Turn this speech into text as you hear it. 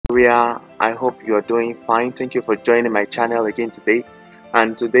I hope you are doing fine. Thank you for joining my channel again today.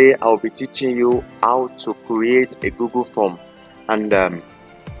 And today I'll be teaching you how to create a Google form. And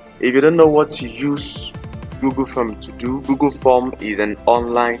if you don't know what to use Google form to do, Google form is an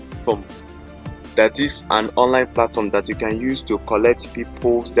online form. That is an online platform that you can use to collect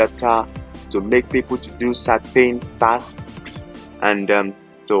people's data, to make people to do certain tasks, and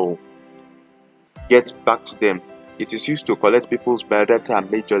to get back to them. It is used to collect people's biodata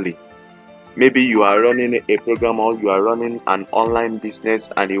majorly. Maybe you are running a program or you are running an online business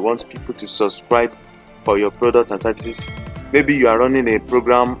and you want people to subscribe for your products and services. Maybe you are running a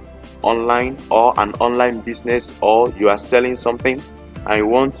program online or an online business, or you are selling something and you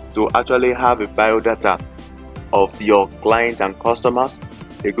want to actually have a biodata of your clients and customers.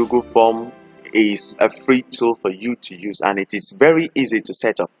 The Google form is a free tool for you to use, and it is very easy to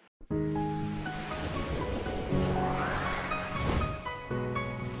set up.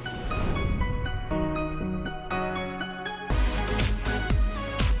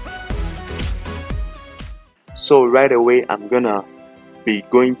 So right away I'm gonna be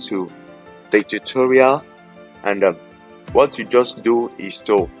going to the tutorial, and what you just do is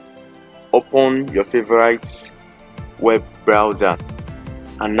to open your favorite web browser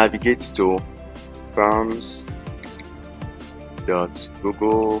and navigate to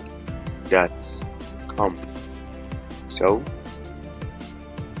forms.google.com.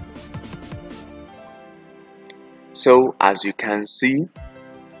 So as you can see,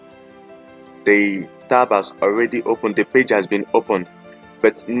 the tab has already opened, the page has been opened.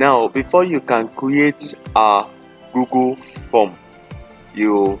 But now, before you can create a Google form,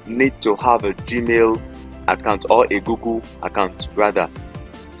 you need to have a Gmail account, or a Google account rather.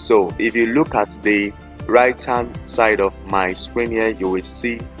 So if you look at the right hand side of my screen here, you will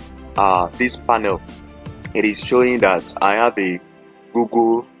see this panel. It is showing that I have a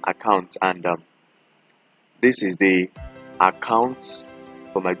Google account, and this is the account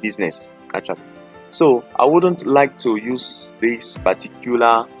for my business actually. So I wouldn't like to use this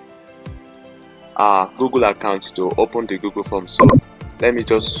particular Google account to open the Google form, so let me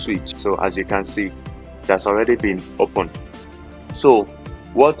just switch. So as you can see, that's already been opened. So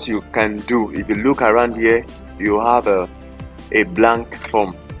what you can do, if you look around here, you have a blank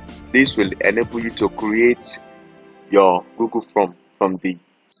form. This will enable you to create your Google form from the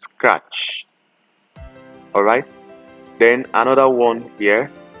scratch. Alright, then another one here,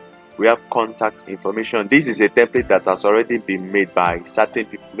 we have contact information. This is a template that has already been made by certain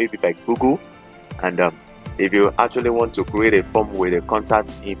people, maybe by Google. And if you actually want to create a form with the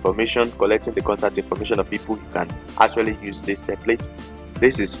contact information, collecting the contact information of people, you can actually use this template.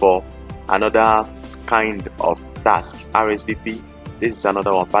 This is for another kind of task, RSVP. This is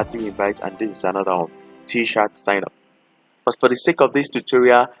another one, party invite, and this is another one, t-shirt sign up. But for the sake of this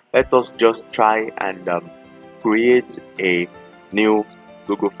tutorial, let us just try and create a new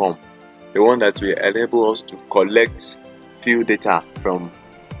Google form, the one that will enable us to collect few data from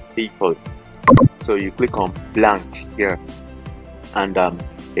people. So you click on blank here, and a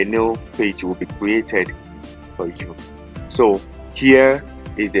new page will be created for you. So here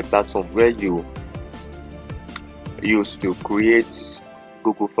is the platform where you use to create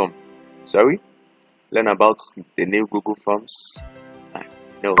Google form. Learn about the new Google forms.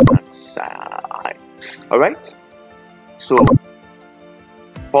 No, that's all right. So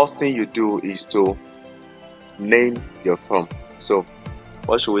first thing you do is to name your form. So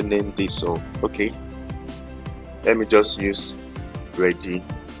what should we name this? So okay, let me just use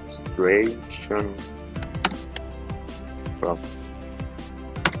registration form.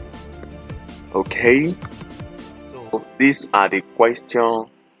 Okay, so these are the question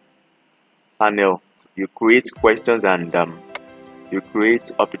panel. You create questions, and you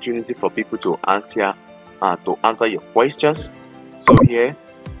create opportunity for people to answer your questions. So here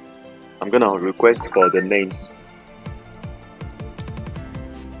I'm gonna request for the names.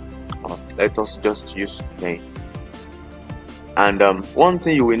 Let us just use name. And one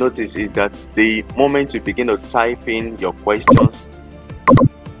thing you will notice is that the moment you begin to type in your questions,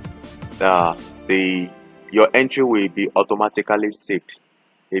 your entry will be automatically saved.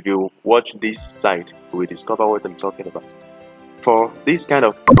 If you watch this side, you will discover what I'm talking about. For this kind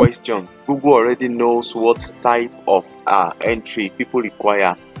of question, Google already knows what type of entry people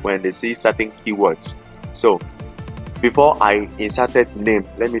require when they see certain keywords. So before I inserted name,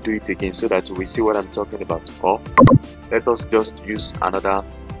 let me do it again so that we see what I'm talking about. Or let us just use another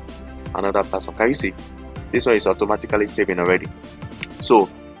person. Can you see? This one is automatically saving already. So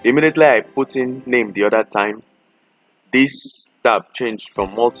immediately I put in name the other time, this tab changed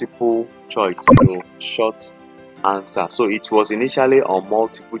from multiple choice to short answer. So it was initially on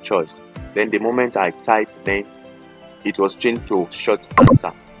multiple choice, then the moment I typed, then it was changed to short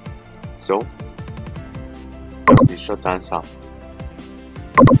answer. So just the short answer.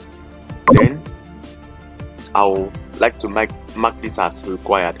 Then I'll like to mark this as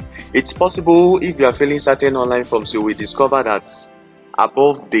required. It's possible if you are filling certain online forms, you will discover that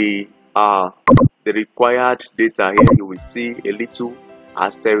above the required data here, you will see a little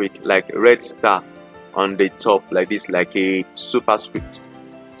asterisk, like red star on the top, like this, like a superscript.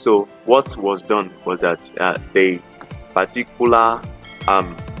 So what was done was that the particular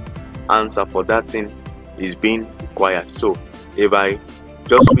answer for that thing is being required. So if I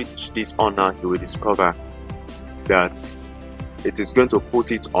just switch this on now, you will discover that it is going to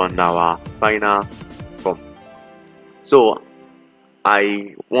put it on our final form. So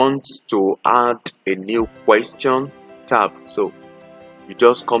I want to add a new question tab. So you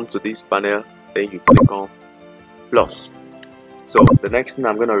just come to this panel, then you click on plus. So the next thing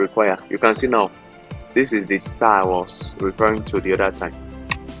I'm going to require, you can see now, this is the star I was referring to the other time.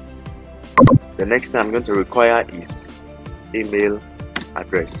 The next thing I'm going to require is email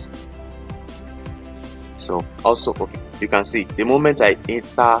address. So also, okay, you can see the moment I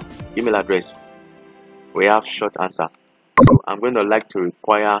enter email address, we have short answer. So I'm going to like to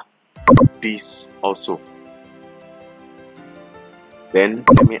require this also. Then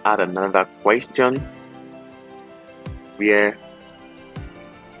let me add another question. Where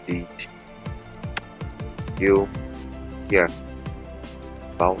did you hear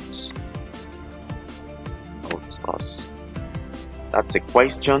about us? That's a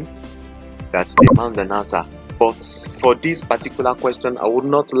question that demands an answer. But for this particular question, I would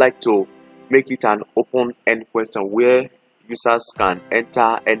not like to make it an open-end question where users can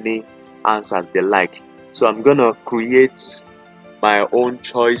enter any answers they like. So I'm gonna create my own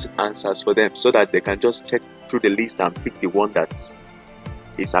choice answers for them so that they can just check through the list and pick the one that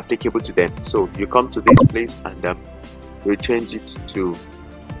is applicable to them. So you come to this place and we change it to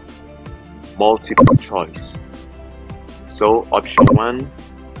multiple choice. So option 1,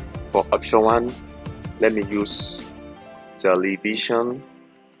 for option 1, let me use television.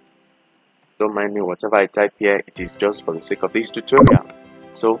 Don't mind me, whatever I type here, it is just for the sake of this tutorial.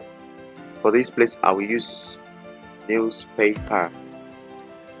 So for this place, I will use newspaper.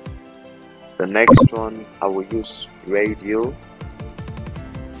 The next one, I will use radio.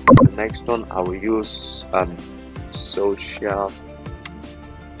 The next one, I will use social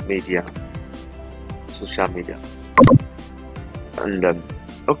media. And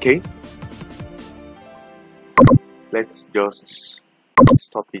okay, let's just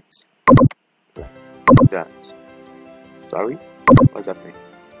stop it like that. Sorry, what's happening?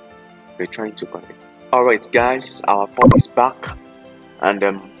 We're trying to connect. Alright guys, our form is back, and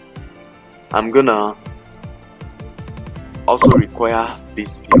I'm gonna also require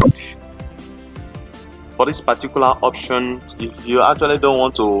this field. For this particular option, if you actually don't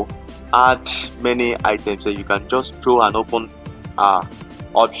want to add many items, you can just throw an open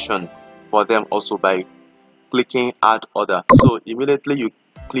option for them also by clicking add order. So immediately you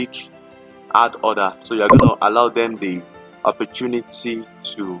click add order, so you're going to allow them the opportunity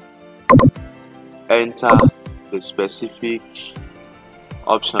to enter the specific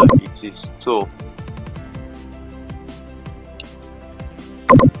option it is. So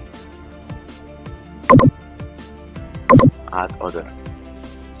add order,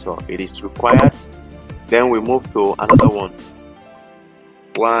 so it is required. Then we move to another one.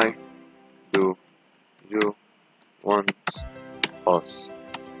 Why do you want us?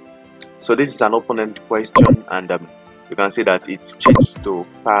 So this is an open-ended question, and you can see that it's changed to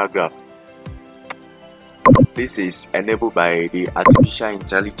paragraph. This is enabled by the artificial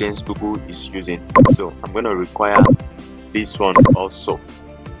intelligence Google is using, so I'm going to require this one also.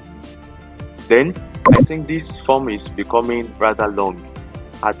 Then I think this form is becoming rather long.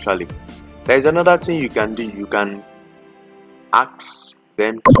 Actually, there is another thing you can do. You can ask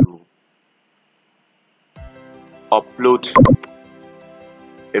them to upload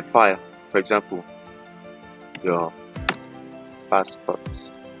a file, for example your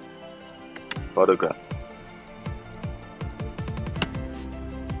passport photograph,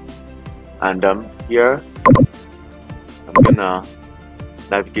 and here I'm gonna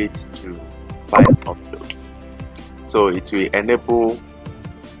navigate to file upload, so it will enable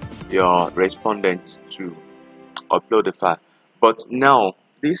your respondent to upload the file. But now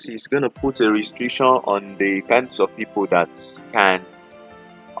this is going to put a restriction on the kinds of people that can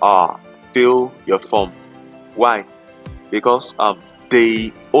fill your form. Why? Because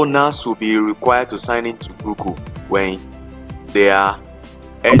the owners will be required to sign into Google when they are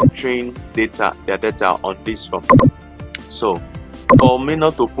entering their data on this form. So for me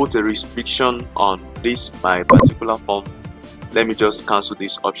not to put a restriction on this my particular form, let me just cancel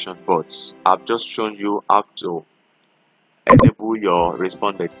this option, but I've just shown you how to enable your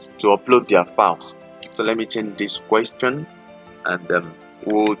respondents to upload their files. So let me change this question, and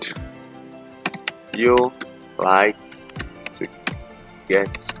would you like to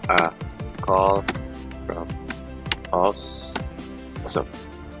get a call from us? So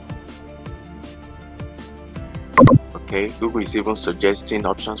okay, Google is even suggesting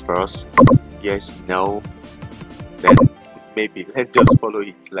options for us. Yes, no, then maybe let's just follow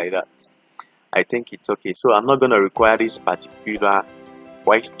it like that. I think it's okay. So I'm not going to require this particular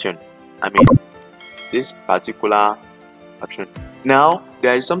question, this particular option. Now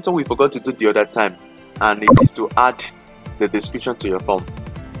there is something we forgot to do the other time, and it is to add the description to your form.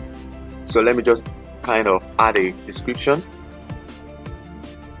 So let me just kind of add a description.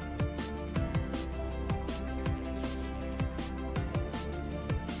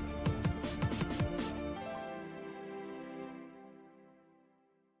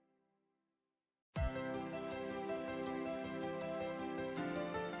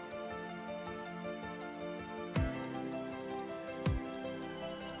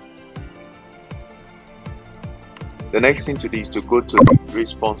 The next thing to do is to go to the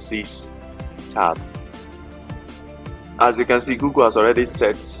responses tab. As you can see, Google has already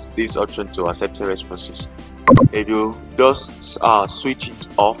set this option to accepting responses. If you just switch it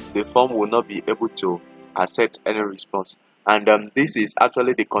off, the form will not be able to accept any response. And this is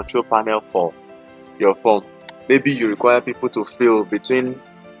actually the control panel for your form. Maybe you require people to fill between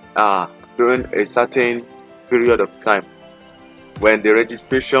during a certain period of time. When the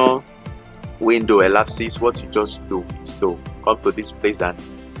registration window elapses, what you just do is to come to this place and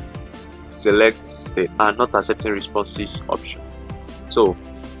select the not accepting responses option. So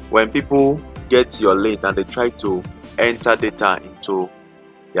when people get your link and they try to enter data into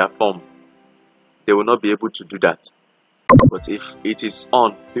their form, they will not be able to do that. But if it is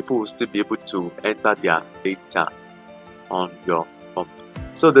on, people will still be able to enter their data on your form.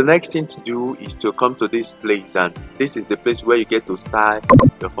 So the next thing to do is to come to this place, and this is the place where you get to style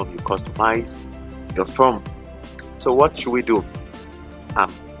your form, you customize your form. So what should we do?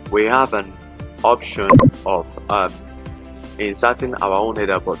 We have an option of inserting our own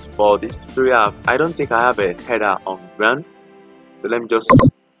header, but for this tutorial I don't think I have a header on ground. So let me just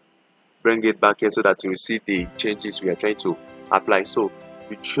bring it back here so that you will see the changes we are trying to apply. So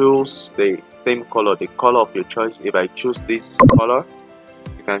you choose the theme color, the color of your choice. If I choose this color,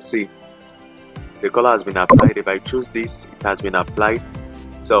 you can see the color has been applied. If I choose this, it has been applied.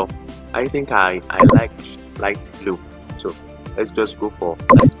 So I think I like light blue, so let's just go for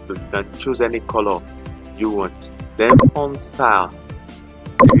light blue. You can choose any color you want. Then font style,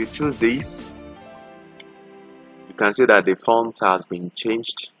 if you choose this, you can see that the font has been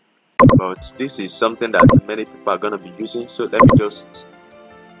changed, but this is something that many people are going to be using. So let me just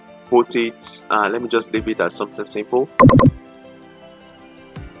put it, let me just leave it as something simple.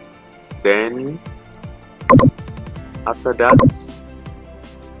 Then after that,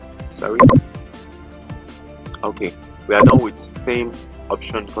 okay, we are done with theme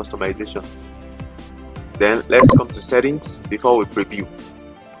option customization. Then let's come to settings. Before we preview,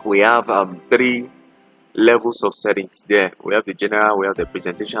 we have 3 levels of settings there. We have the general, we have the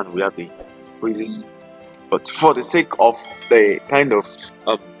presentation, we have the quizzes. But for the sake of the kind of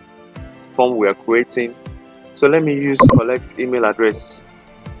form we are creating, so let me use collect email address,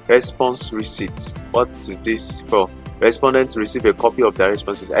 response receipts. What is this for? Respondents receive a copy of their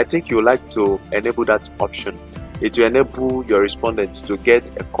responses. I think you would like to enable that option. It will enable your respondents to get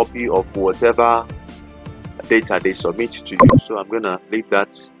a copy of whatever data they submit to you. So I'm gonna leave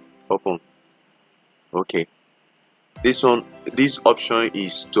that open. Okay, this option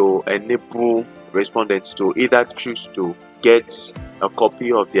is to enable respondents to either choose to get a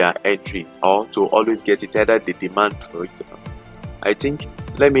copy of their entry or to always get it, either they demand for it. I think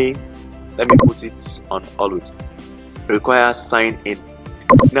let me put it on always. Requires sign in.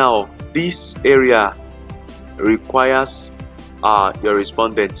 Now this area requires your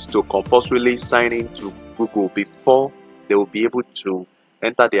respondents to compulsorily sign in to Google before they will be able to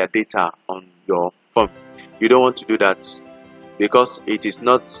enter their data on your form. You don't want to do that because it is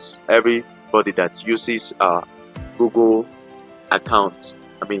not everybody that uses a Google account,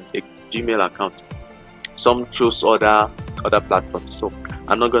 a Gmail account. Some choose other platforms, so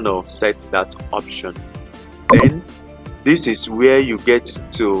I'm not going to set that option. Then this is where you get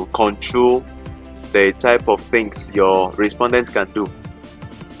to control the type of things your respondents can do.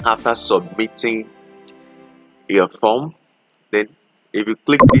 After submitting your form, then If you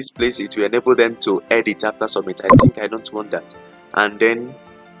click this place, it will enable them to edit after submit. I think I don't want that. And then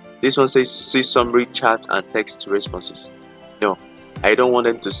this one says see summary, chat and text responses. No, I don't want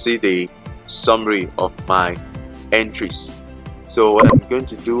them to see the summary of my entries. So what I'm going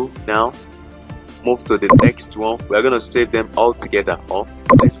to do now, move to the next one. We're going to save them all together. Or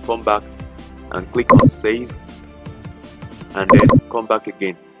let's come back and click on save and then come back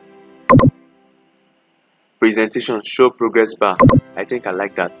again. Presentation, show progress bar. I think I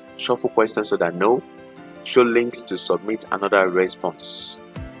like that. Shuffle questions so that no. Show links to submit another response.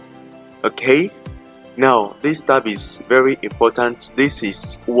 Okay, now this tab is very important. This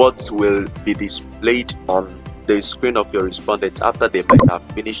is what will be displayed on the screen of your respondent after they might have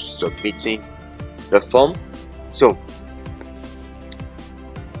finished submitting the form. So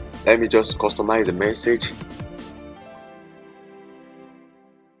let me just customize the message.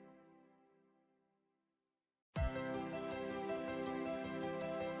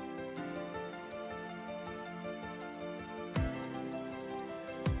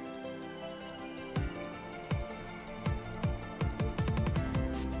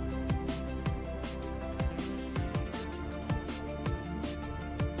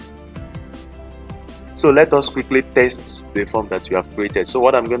 So let us quickly test the form that you have created. So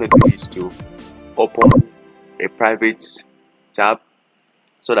what I'm going to do is to open a private tab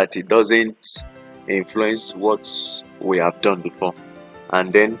so that it doesn't influence what we have done before,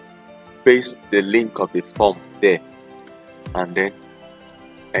 and then paste the link of the form there and then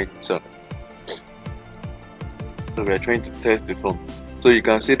enter. So we are trying to test the form. So you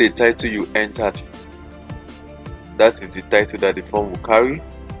can see the title you entered. That is the title that the form will carry.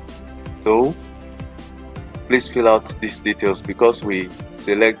 So please fill out these details because we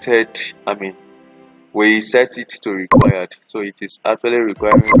selected, we set it to required. So it is actually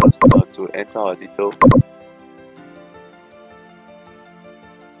requiring us now to enter our details.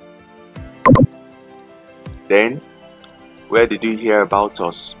 Then, where did you hear about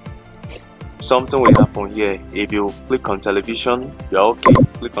us? Something will happen here. If you click on television, you're okay.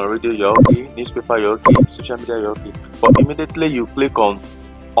 Click on radio, you're okay. Newspaper, you're okay. Social media, you're okay. But immediately you click on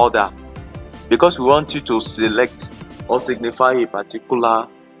other, because we want you to select or signify a particular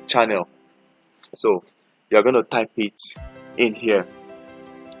channel. So you're going to type it in here.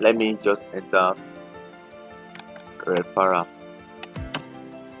 Let me just enter referral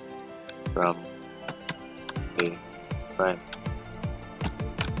from a friend.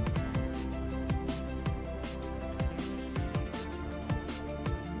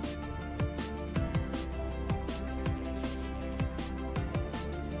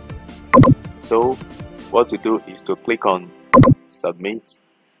 So what to do is to click on submit,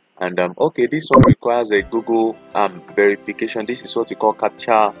 and okay, this one requires a Google verification. This is what we call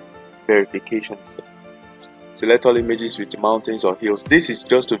captcha verification. Select all images with mountains or hills. This is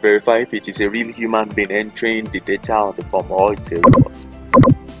just to verify if it is a real human being entering the data on the form or it's a robot.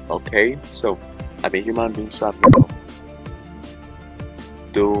 Okay, so I'm a human being, so I'm going to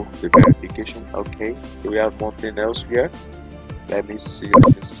do the verification. Okay, do we have something else here? Let me see,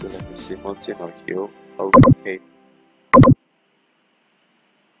 mountain or hill. Okay, I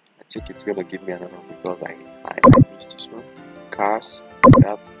think it's gonna give me another one because I missed this one. Cars, we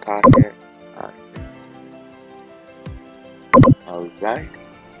have car here. Alright,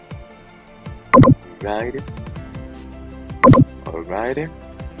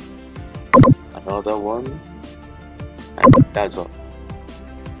 another one, and that's all,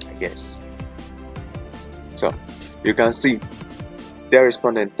 I guess. So you can see, dear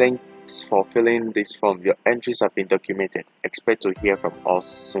respondent, thanks for filling this form. Your entries have been documented. Expect to hear from us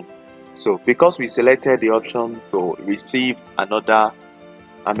soon. So because we selected the option to receive another,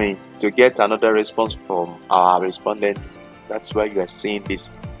 to get another response from our respondents, that's why you are seeing this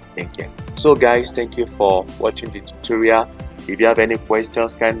link here. So guys, thank you for watching the tutorial. If you have any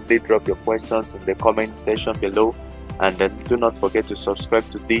questions, kindly drop your questions in the comment section below, and then do not forget to subscribe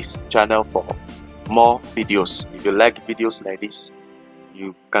to this channel for more videos. If you like videos like this,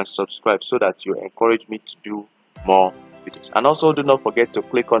 you can subscribe so that you encourage me to do more videos. And also do not forget to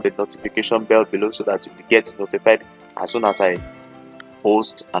click on the notification bell below so that you will get notified as soon as I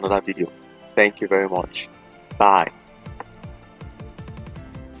post another video. Thank you very much. Bye.